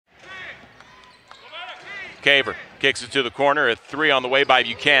Caver kicks it to the corner. A three on the way by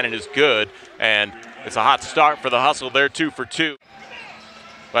Buchanan is good, and it's a hot start for the Hustle. They're 2 for 2.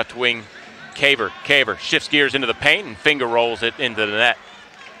 Left wing, Caver shifts gears into the paint and finger rolls it into the net.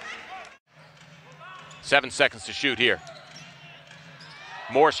 7 seconds to shoot here.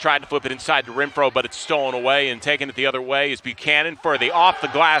 Morris tried to flip it inside the rim throw, but it's stolen away, and taking it the other way is Buchanan for the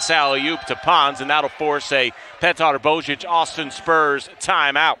off-the-glass alley-oop to Pons, and that'll force a Petar Bojic Austin Spurs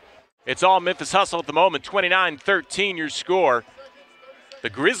timeout. It's all Memphis Hustle at the moment, 29-13 your score. The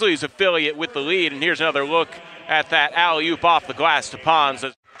Grizzlies affiliate with the lead, and here's another look at that alley-oop off the glass to Pons.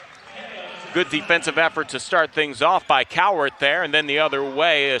 Good defensive effort to start things off by Cowart there, and then the other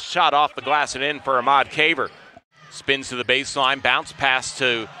way, a shot off the glass and in for Ahmad Caver. Spins to the baseline, bounce pass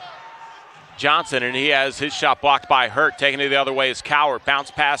to Johnson, and he has his shot blocked by Hurt. Taking it the other way is Cowart. Bounce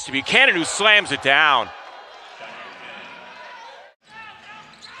pass to Buchanan, who slams it down.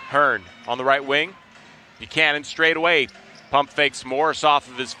 Hearn on the right wing. Buchanan straight away. Pump fakes Morris off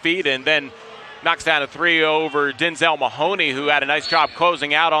of his feet, and then knocks down a three over Denzel Mahoney, who had a nice job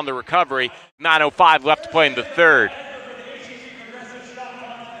closing out on the recovery. 9:05 left to play in the third.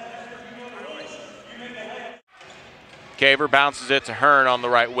 Caver bounces it to Hearn on the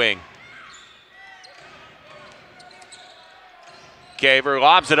right wing. Caver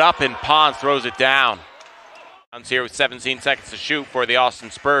lobs it up, and Pons throws it down. Pons here with 17 seconds to shoot for the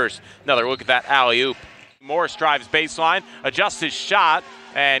Austin Spurs. Another look at that alley-oop. Morris drives baseline, adjusts his shot,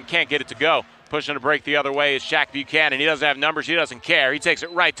 and can't get it to go. Pushing to break the other way is Shaq Buchanan. He doesn't have numbers. He doesn't care. He takes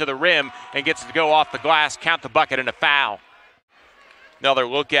it right to the rim and gets it to go off the glass, count the bucket, and a foul. Another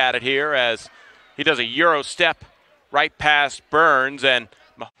look at it here as he does a Euro step right past Burns, and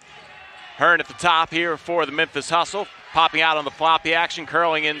Hearn at the top here for the Memphis Hustle. Popping out on the floppy action,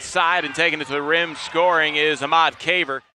 curling inside and taking it to the rim. Scoring is Ahmad Caver.